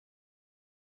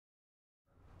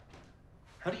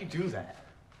How do you do that?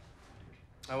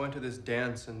 I went to this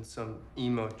dance and some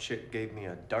emo chick gave me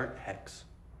a dart hex.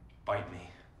 Bite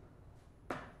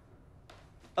me.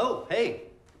 Oh, hey,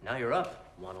 now you're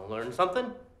up. Want to learn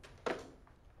something?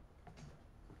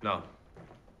 No.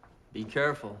 Be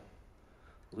careful.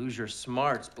 Lose your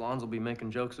smarts. Blondes will be making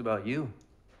jokes about you.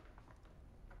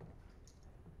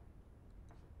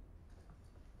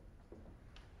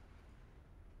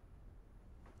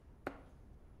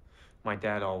 My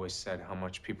dad always said how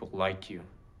much people like you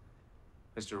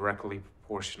is directly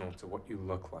proportional to what you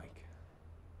look like.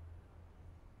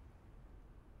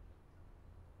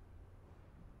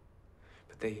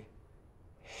 But they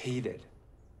hated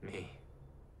me.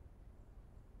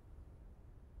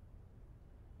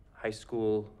 High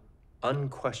school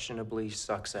unquestionably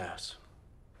sucks ass.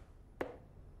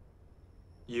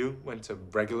 You went to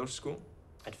regular school?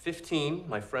 At 15,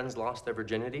 my friends lost their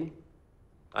virginity.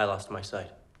 I lost my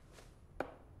sight.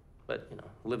 But, you know,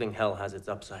 living hell has its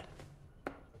upside.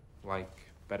 Like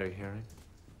better hearing?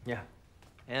 Yeah.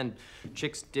 And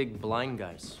chicks dig blind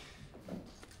guys.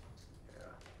 Yeah.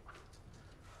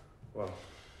 Well,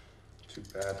 too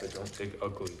bad they don't dig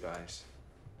ugly guys.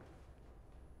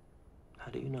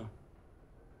 How do you know?